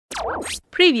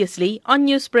Previously on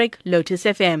Newsbreak, Lotus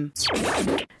FM.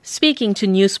 Speaking to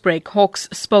Newsbreak, Hawks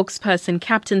spokesperson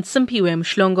Captain Simphiwe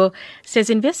Mhlongo says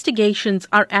investigations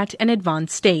are at an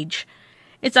advanced stage.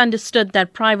 It's understood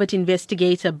that private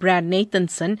investigator Brad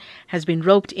Nathanson has been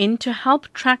roped in to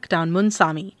help track down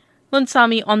Moonsamy.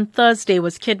 Moonsamy on Thursday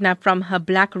was kidnapped from her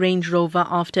black Range Rover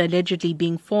after allegedly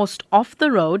being forced off the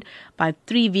road by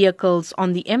 3 vehicles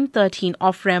on the M13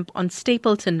 off-ramp on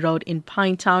Stapleton Road in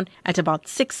Pinetown at about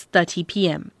 6:30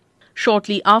 p.m.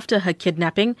 Shortly after her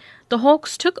kidnapping, the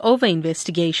Hawks took over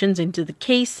investigations into the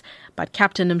case, but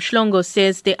Captain Mhlongo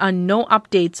says there are no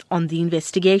updates on the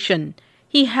investigation.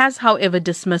 He has, however,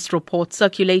 dismissed reports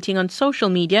circulating on social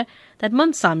media that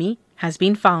Moonsamy has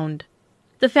been found.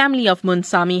 The family of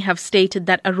Moonsamy have stated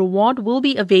that a reward will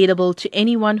be available to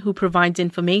anyone who provides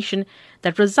information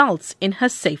that results in her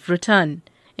safe return.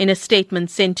 In a statement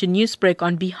sent to Newsbreak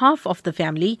on behalf of the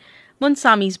family,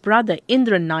 Moonsamy's brother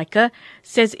Indran Naika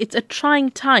says it's a trying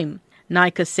time.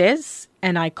 Naika says,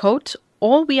 and I quote,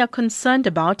 "All we are concerned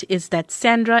about is that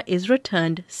Sandra is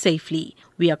returned safely.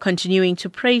 We are continuing to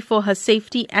pray for her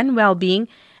safety and well-being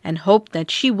and hope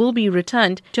that she will be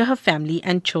returned to her family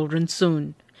and children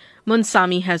soon."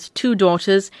 Moonsamy has 2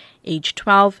 daughters, aged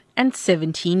 12 and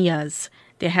 17 years.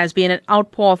 There has been an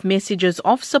outpour of messages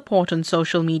of support on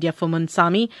social media for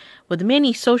Moonsamy, with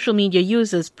many social media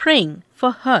users praying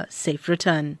for her safe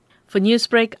return. For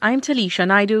Newsbreak, I'm Taliesha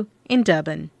Naidoo in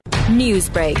Durban.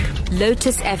 Newsbreak,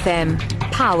 Lotus FM,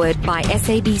 powered by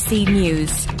SABC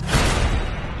News.